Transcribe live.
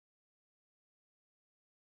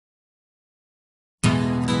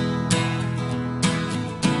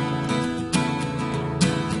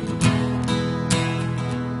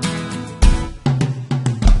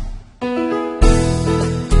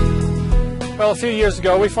Well, a few years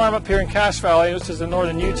ago, we farm up here in Cache Valley, which is in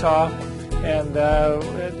northern Utah, and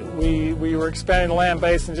we were expanding the land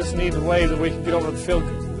base and just needed ways that we could get over the field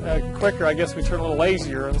quicker. I guess we turned a little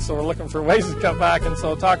lazier, and so we're looking for ways to cut back. And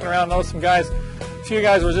so talking around, I know a few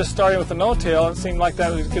guys were just starting with the no-till, and it seemed like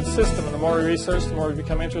that was a good system. And the more we researched, the more we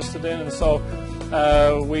become interested in. And so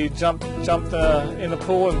we jumped in the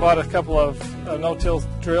pool and bought a couple of no-till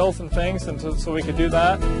drills and things, and so we could do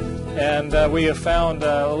that. And we have found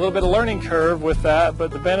a little bit of learning curve with that, but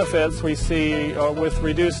the benefits we see with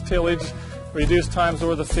reduced tillage, reduced times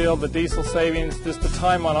over the field, the diesel savings, just the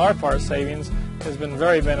time on our part savings has been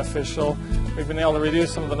very beneficial. We've been able to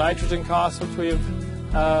reduce some of the nitrogen costs, which we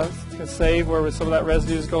have saved, where some of that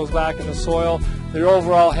residue goes back in the soil. The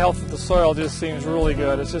overall health of the soil just seems really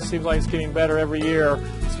good. It just seems like it's getting better every year,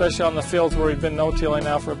 especially on the fields where we've been no-tilling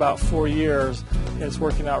now for about 4 years. It's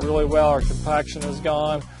working out really well. Our compaction is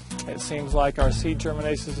gone. It seems like our seed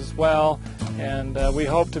germinations as well, and we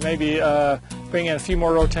hope to maybe bring in a few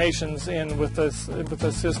more rotations in with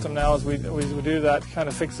this system now as we do that, kind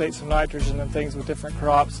of fixate some nitrogen and things with different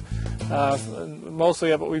crops.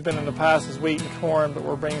 Mostly what we've been in the past is wheat and corn, but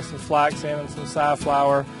we're bringing some flax in and some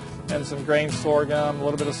safflower and some grain sorghum, a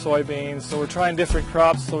little bit of soybeans. So we're trying different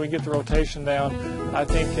crops so we get the rotation down. I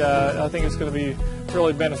think it's going to be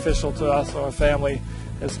really beneficial to us or our family,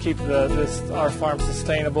 is keep our farm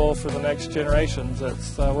sustainable for the next generations.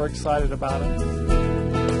 We're excited about it.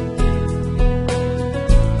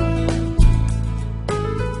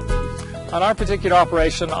 On our particular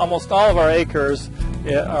operation, almost all of our acres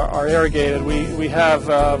are irrigated. We have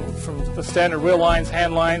from the standard wheel lines,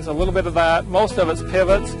 hand lines, a little bit of that. Most of it's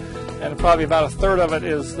pivots, and probably about a third of it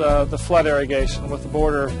is the flood irrigation with the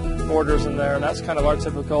borders in there, and that's kind of our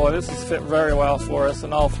typical. This has fit very well for us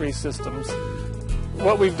in all three systems.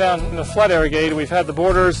 What we've done in the flood irrigated, we've had the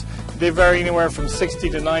borders, they vary anywhere from 60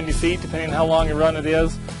 to 90 feet depending on how long a run it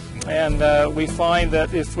is, and we find that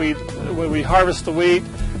when we harvest the wheat,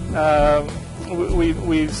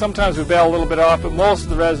 we sometimes we bail a little bit off, but most of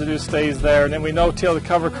the residue stays there, and then we no-till the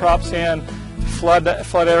cover crops in, flood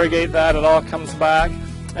irrigate that, it all comes back.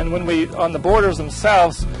 And when on the borders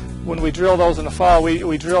themselves, when we drill those in the fall,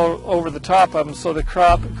 we drill over the top of them so the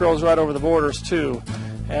crop grows right over the borders too.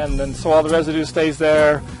 And then so all the residue stays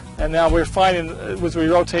there. And now we're finding, as we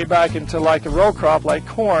rotate back into like a row crop like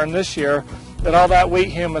corn this year, that all that wheat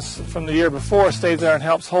humus from the year before stays there and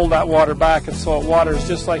helps hold that water back. And so it waters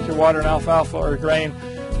just like you're watering alfalfa or grain.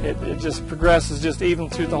 It just progresses just even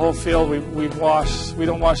through the whole field. We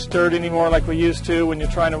don't wash dirt anymore like we used to when you're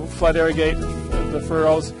trying to flood irrigate the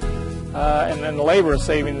furrows. And then the labor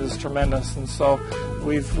savings is tremendous. And so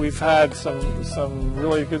we've had some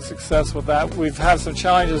really good success with that. We've had some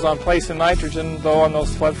challenges on placing nitrogen though on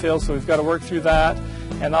those flood fields, so we've got to work through that.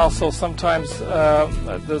 And also sometimes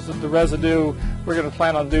the residue, we're going to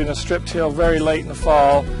plan on doing a strip till very late in the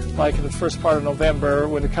fall, like in the first part of November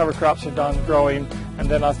when the cover crops are done growing, and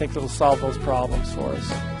then I think it'll solve those problems for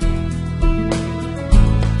us.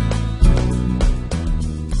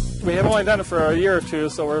 We have only done it for a year or two,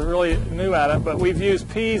 so we're really new at it, but we've used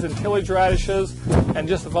peas and tillage radishes and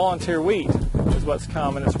just the volunteer wheat is what's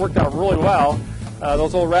common. It's worked out really well.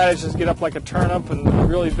 Those old radishes get up like a turnip and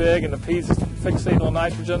really big, and the peas fixate on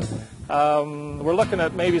nitrogen. We're looking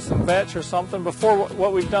at maybe some vetch or something. Before,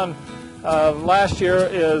 what we've done last year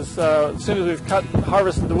is as soon as we've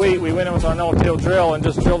harvested the wheat, we went in with our no-till drill and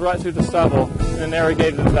just drilled right through the stubble and then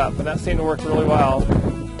irrigated it up, and that seemed to work really well.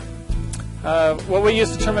 What we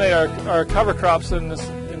use to terminate our cover crops in the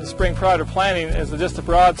spring prior to planting is just a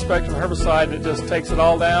broad spectrum herbicide that just takes it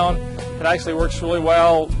all down. It actually works really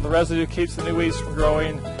well. The residue keeps the new weeds from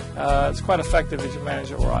growing. It's quite effective if you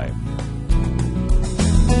manage it right.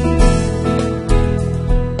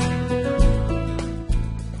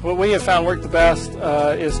 What we have found worked the best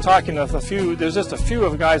is talking with a few. There's just a few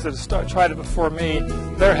of the guys that have tried it before me.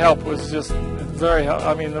 Their help was just their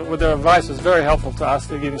advice was very helpful to us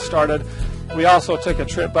to getting started. We also took a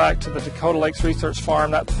trip back to the Dakota Lakes Research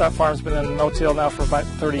Farm. That farm's been in no-till now for about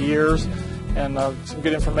 30 years, and some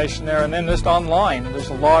good information there. And then just online, there's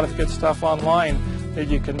a lot of good stuff online that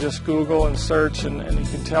you can just Google and search, and you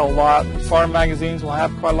can tell a lot. Farm magazines will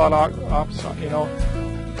have quite a lot of,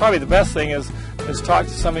 Probably the best thing is talk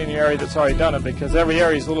to somebody in your area that's already done it, because every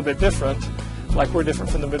area is a little bit different. Like we're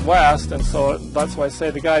different from the Midwest, and so that's why I say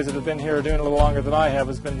the guys that have been here doing it a little longer than I have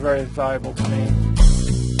has been very valuable to me.